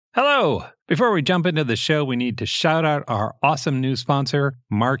Hello! Before we jump into the show, we need to shout out our awesome new sponsor,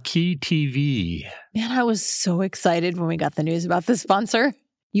 Marquee TV. Man, I was so excited when we got the news about this sponsor.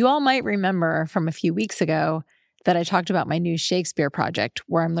 You all might remember from a few weeks ago that I talked about my new Shakespeare project,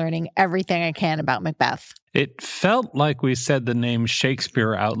 where I'm learning everything I can about Macbeth. It felt like we said the name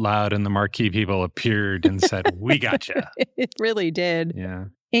Shakespeare out loud and the Marquee people appeared and said, we gotcha. It really did. Yeah.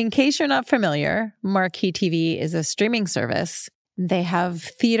 In case you're not familiar, Marquee TV is a streaming service. They have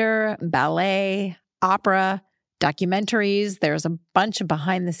theater, ballet, opera, documentaries. There's a bunch of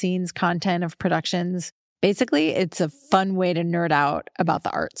behind-the-scenes content of productions. Basically, it's a fun way to nerd out about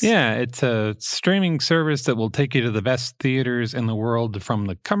the arts. Yeah, it's a streaming service that will take you to the best theaters in the world from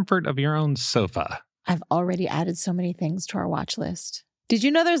the comfort of your own sofa. I've already added so many things to our watch list. Did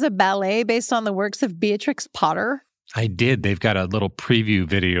you know there's a ballet based on the works of Beatrix Potter? I did. They've got a little preview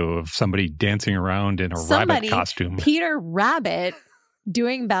video of somebody dancing around in a rabbit costume. Peter Rabbit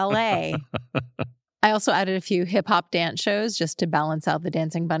doing ballet. I also added a few hip-hop dance shows just to balance out the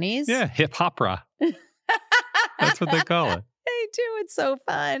dancing bunnies. Yeah, hip-hopera. That's what they call it. They do. It's so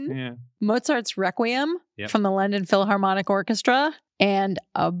fun. Yeah. Mozart's Requiem from the London Philharmonic Orchestra and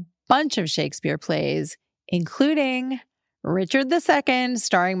a bunch of Shakespeare plays, including Richard II,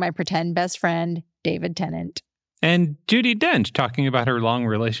 starring my pretend best friend, David Tennant. And Judi Dench talking about her long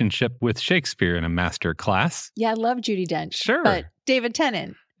relationship with Shakespeare in a master class. Yeah, I love Judi Dench. Sure. But David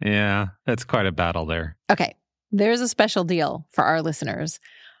Tennant. Yeah, that's quite a battle there. Okay, there's a special deal for our listeners.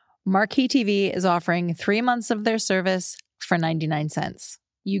 Marquee TV is offering 3 months of their service for 99 cents.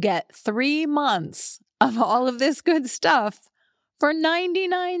 You get 3 months of all of this good stuff for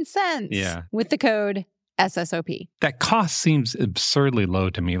 99 cents. Yeah. With the code SSOP. That cost seems absurdly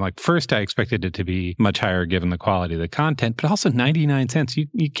low to me. Like, first, I expected it to be much higher given the quality of the content, but also 99 cents.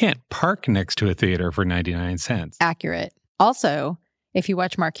 You can't park next to a theater for 99 cents. Accurate. Also, if you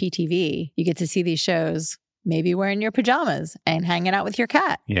watch Marquee TV, you get to see these shows maybe wearing your pajamas and hanging out with your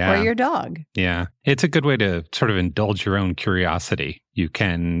cat or your dog. Yeah. It's a good way to sort of indulge your own curiosity. You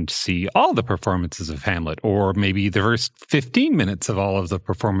can see all the performances of Hamlet, or maybe the first 15 minutes of all of the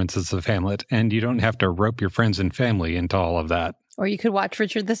performances of Hamlet, and you don't have to rope your friends and family into all of that. Or you could watch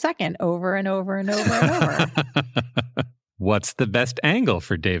Richard II over and over and over and over. What's the best angle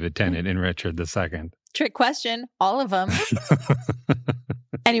for David Tennant in Richard II? Trick question. All of them.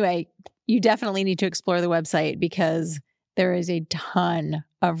 Anyway, you definitely need to explore the website because there is a ton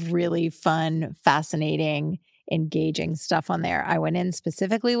of really fun, fascinating, engaging stuff on there. I went in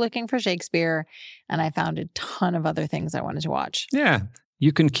specifically looking for Shakespeare, and I found a ton of other things I wanted to watch. Yeah.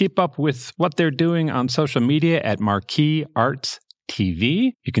 You can keep up with what they're doing on social media at Marquee Arts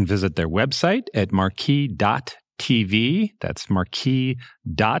TV. You can visit their website at marquee.tv. That's marquee.tv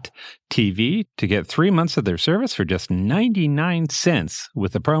to get 3 months of their service for just 99 cents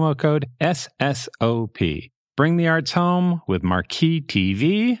with the promo code SSOP. Bring the arts home with Marquee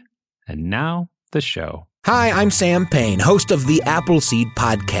TV. And now, the show. Hi, I'm Sam Payne, host of the Appleseed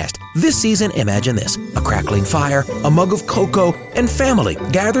Podcast. This season, imagine this: a crackling fire, a mug of cocoa, and family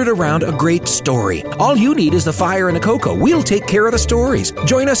gathered around a great story. All you need is the fire and the cocoa. We'll take care of the stories.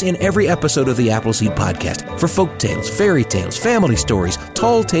 Join us in every episode of the Appleseed Podcast for folk tales, fairy tales, family stories,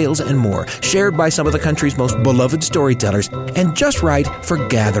 tall tales, and more, shared by some of the country's most beloved storytellers, and just right for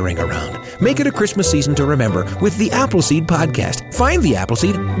gathering around. Make it a Christmas season to remember with the Appleseed Podcast. Find the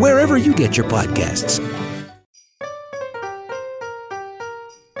Appleseed wherever you get your podcasts.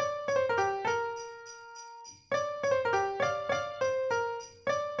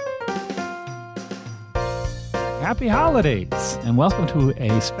 Happy holidays, and welcome to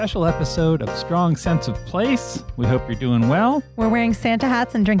a special episode of Strong Sense of Place. We hope you're doing well. We're wearing Santa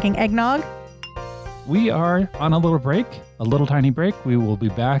hats and drinking eggnog. We are on a little break, a little tiny break. We will be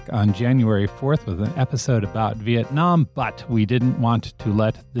back on January 4th with an episode about Vietnam, but we didn't want to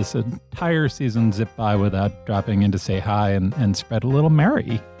let this entire season zip by without dropping in to say hi and spread a little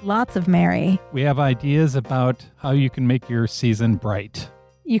merry. Lots of merry. We have ideas about how you can make your season bright.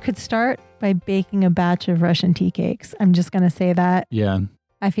 You could start by baking a batch of Russian tea cakes. I'm just going to say that. Yeah.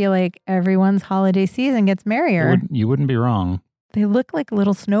 I feel like everyone's holiday season gets merrier. You wouldn't be wrong. They look like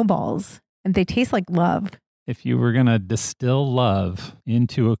little snowballs, and they taste like love. If you were going to distill love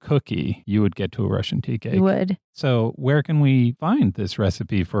into a cookie, you would get to a Russian tea cake. You would. So where can we find this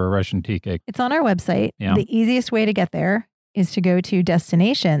recipe for a Russian tea cake? It's on our website. Yeah. The easiest way to get there is to go to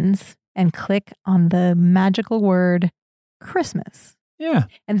Destinations and click on the magical word Christmas. Yeah.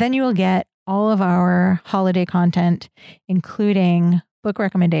 And then you will get all of our holiday content, including book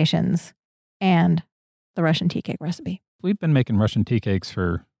recommendations and the Russian tea cake recipe. We've been making Russian tea cakes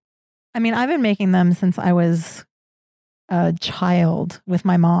for... I've been making them since I was a child with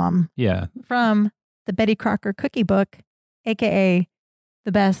my mom Yeah. from the Betty Crocker Cookie Book, aka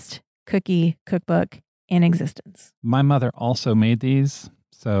the best cookie cookbook in existence. My mother also made these.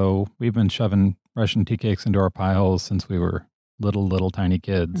 So we've been shoving Russian tea cakes into our pie holes since we were little tiny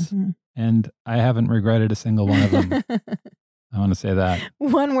kids. Mhm. And I haven't regretted a single one of them. I want to say that.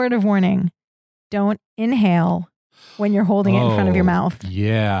 One word of warning. Don't inhale when you're holding it in front of your mouth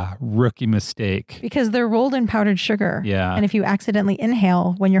Yeah. Rookie mistake. because they're rolled in powdered sugar. Yeah. And if you accidentally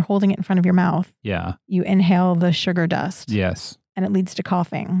inhale when you're holding it in front of your mouth, Yeah. you inhale the sugar dust Yes. and it leads to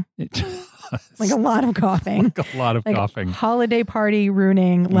coughing. It does. Like a lot of coughing. Like a lot of Like coughing. holiday party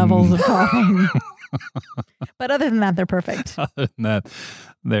ruining levels of coughing. But other than that, they're perfect. Other than that,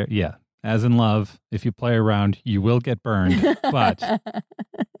 there, yeah. As in love, if you play around, you will get burned. But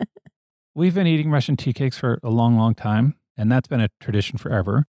we've been eating Russian tea cakes for a long time, and that's been a tradition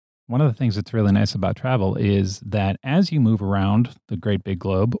forever. One of the things that's really nice about travel is that as you move around the great big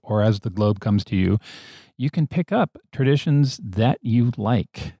globe, or as the globe comes to you, you can pick up traditions that you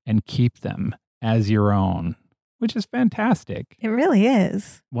like and keep them as your own, which is fantastic. It really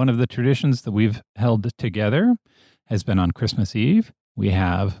is. One of the traditions that we've held together has been on Christmas Eve. We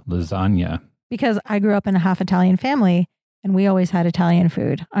have lasagna. Because I grew up in a half Italian family and we always had Italian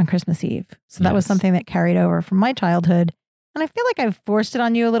food on Christmas Eve. So that was Yes. something that carried over from my childhood. And I feel like I've forced it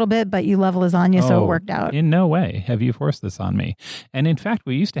on you a little bit, but you love lasagna, so it worked out. In no way have you forced this on me. And in fact,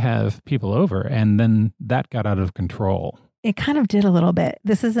 we used to have people over, and then that got out of control. It kind of did a little bit.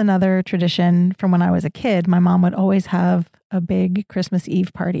 This is another tradition from when I was a kid. My mom would always have a big Christmas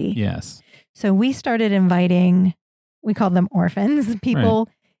Eve party. Yes. So we started inviting, we called them orphans, people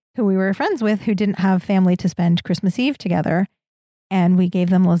who we were friends with who didn't have family to spend Christmas Eve together. And we gave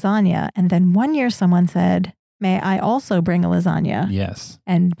them lasagna. And then one year someone said, "May I also bring a lasagna?" Yes.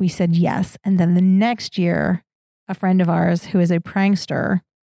 And we said yes. And then the next year, a friend of ours who is a prankster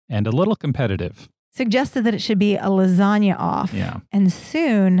And a little competitive. suggested that it should be a lasagna off. Yeah. And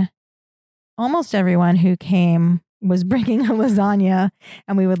soon, almost everyone who came was bringing a lasagna,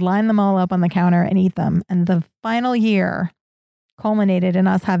 and we would line them all up on the counter and eat them. And the final year culminated in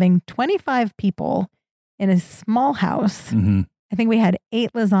us having 25 people in a small house. Hmm. I think we had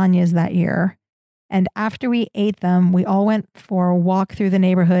 8 lasagnas that year. And after we ate them, we all went for a walk through the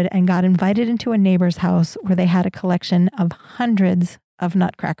neighborhood and got invited into a neighbor's house where they had a collection of hundreds of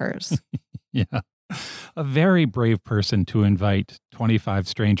nutcrackers. Yeah. A very brave person to invite 25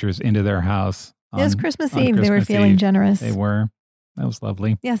 strangers into their house. It was on- Christmas on Eve. They were Christmas feeling Eve. generous. They were. That was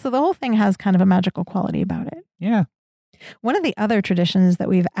lovely. Yeah, so the whole thing has kind of a magical quality about it. Yeah. One of the other traditions that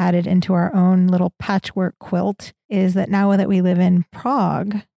we've added into our own little patchwork quilt is that now that we live in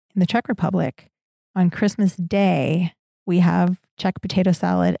Prague, in the Czech Republic, on Christmas Day, we have Czech potato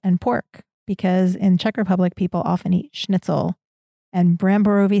salad and pork because in Czech Republic, people often eat schnitzel and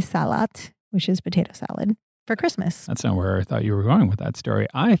bramborový salad, which is potato salad, for Christmas. That's not where I thought you were going with that story.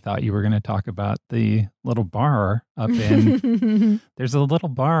 I thought you were going to talk about the little bar up in, there's a little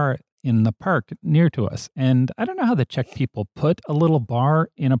bar in the park near to us. And I don't know how the Czech people put a little bar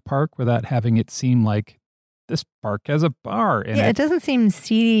in a park without having it seem like this park has a bar in Yeah, it it. doesn't seem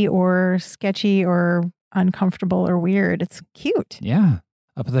seedy or sketchy or uncomfortable or weird. It's cute. Yeah.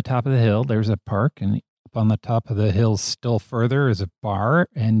 Up at the top of the hill, there's a park, and up on the top of the hill still further is a bar,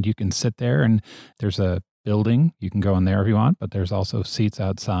 and you can sit there, and there's a building. You can go in there if you want, but there's also seats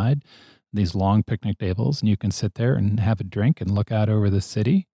outside, these long picnic tables, and you can sit there and have a drink and look out over the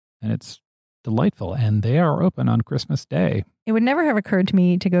city, and it's delightful. And they are open on Christmas Day. It would never have occurred to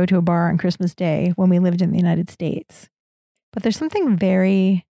me to go to a bar on Christmas Day when we lived in the United States. But there's something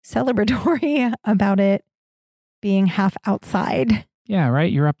very celebratory about it being half outside. Yeah,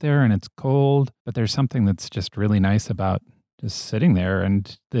 right? You're up there and it's cold, but there's something that's just really nice about just sitting there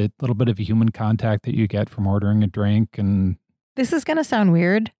and the little bit of human contact that you get from ordering a drink. And This is going to sound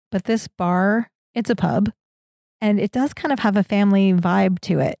weird, but this bar, it's a pub, and it does kind of have a family vibe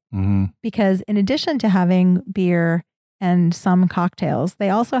to it because in addition to having beer and some cocktails, they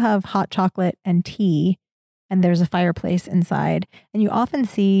also have hot chocolate and tea, and there's a fireplace inside. And you often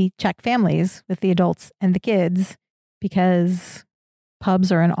see Czech families with the adults and the kids because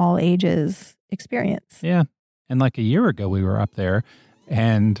pubs are an all ages experience. yeah. And like a year ago, we were up there,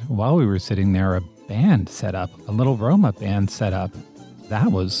 and while we were sitting there, a band set up, a little Roma band set up.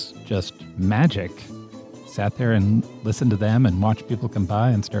 That was just magic. Sat there and listened to them and watched people come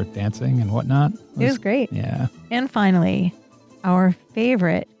by and start dancing and whatnot. It was great. Yeah. And finally, our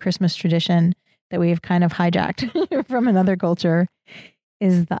favorite Christmas tradition that we've kind of hijacked from another culture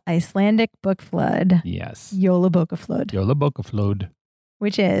is the Icelandic book flood, Yes. Jólabókaflóð, Jólabókaflóð.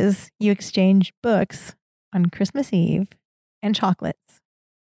 which is you exchange books on Christmas Eve and chocolates.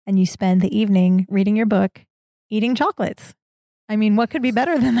 And you spend the evening reading your book, eating chocolates. I mean, what could be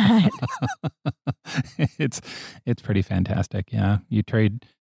better than that? It's pretty fantastic. Yeah. You trade,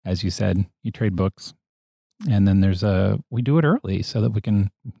 as you said, you trade books. And then we do it early so that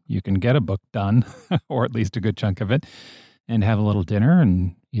you can get a book done, or at least a good chunk of it, and have a little dinner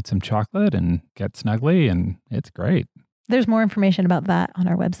and eat some chocolate and get snuggly. And it's great. There's more information about that on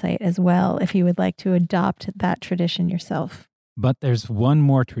our website as well, if you would like to adopt that tradition yourself. But there's one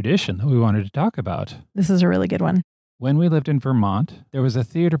more tradition that we wanted to talk about. This is a really good one. When we lived in Vermont, there was a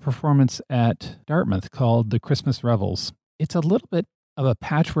theater performance at Dartmouth called the Christmas Revels. It's a little bit of a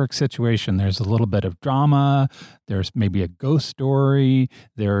patchwork situation. There's a little bit of drama. There's maybe a ghost story.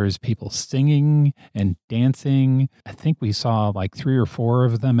 There's people singing and dancing. I think we saw like 3 or 4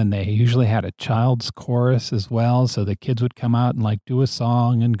 of them, and they usually had a child's chorus as well. So the kids would come out and like do a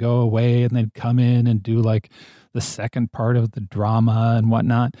song and go away, and they'd come in and do like the second part of the drama and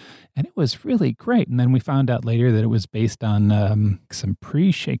whatnot. And it was really great. And then we found out later that it was based on some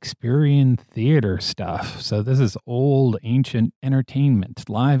pre-Shakespearean theater stuff. So this is old, ancient entertainment,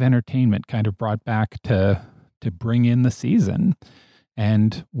 live entertainment kind of brought back to bring in the season.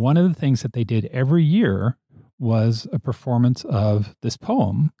 And one of the things that they did every year was a performance of this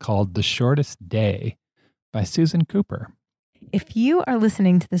poem called The Shortest Day by Susan Cooper. If you are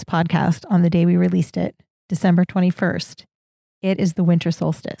listening to this podcast on the day we released it, December 21st, it is the winter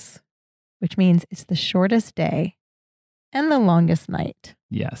solstice, which means it's the shortest day and the longest night.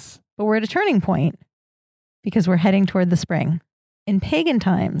 Yes. But we're at a turning point because we're heading toward the spring. In pagan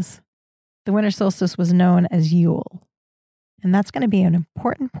times, the winter solstice was known as Yule. And that's going to be an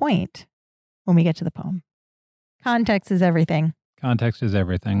important point when we get to the poem. Context is everything. Context is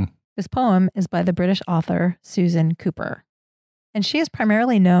everything. This poem is by the British author Susan Cooper. And she is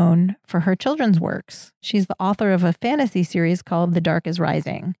primarily known for her children's works. She's the author of a fantasy series called The Dark is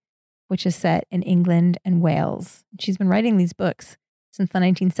Rising, which is set in England and Wales. She's been writing these books since the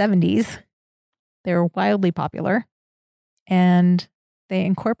 1970s. They're wildly popular, and they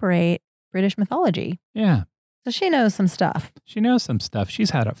incorporate British mythology. Yeah. So she knows some stuff. She knows some stuff. She's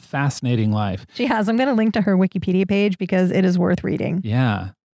had a fascinating life. She has. I'm going to link to her Wikipedia page because it is worth reading.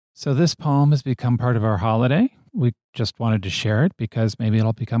 Yeah. So this poem has become part of our holiday. We just wanted to share it because maybe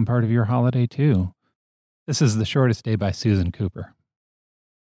it'll become part of your holiday too. This is The Shortest Day by Susan Cooper.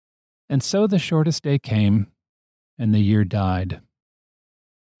 And so the shortest day came, and the year died.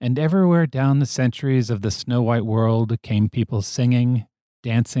 And everywhere down the centuries of the snow-white world came people singing,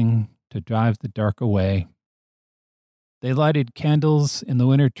 dancing to drive the dark away. They lighted candles in the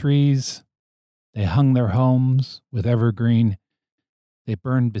winter trees. They hung their homes with evergreen. They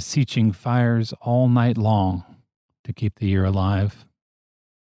burned beseeching fires all night long to keep the year alive.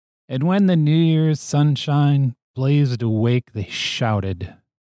 And when the New Year's sunshine blazed awake, they shouted,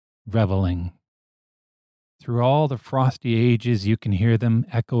 reveling. Through all the frosty ages, you can hear them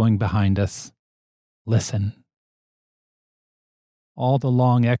echoing behind us. Listen. All the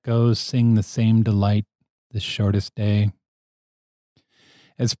long echoes sing the same delight this shortest day.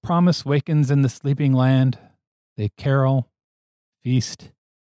 As promise wakens in the sleeping land, they carol, feast,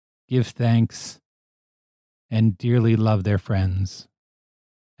 give thanks, and dearly love their friends,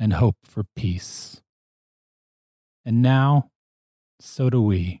 and hope for peace. And now, so do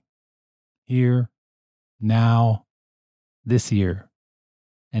we, here, now, this year,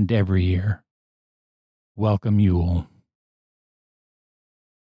 and every year. Welcome Yule.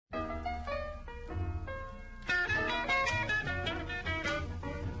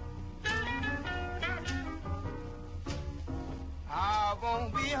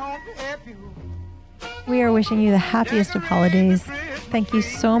 We are wishing you the happiest of holidays. Thank you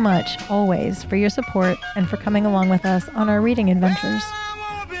so much, always, for your support and for coming along with us on our reading adventures.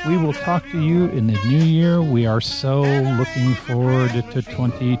 We will talk to you in the new year. We are so looking forward to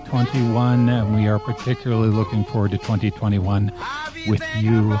 2021, and we are particularly looking forward to 2021 with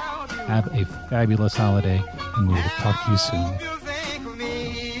you. Have a fabulous holiday, and we will talk to you soon.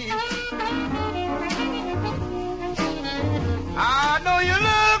 I know you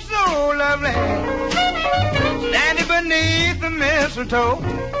look so lovely, standing beneath the mistletoe.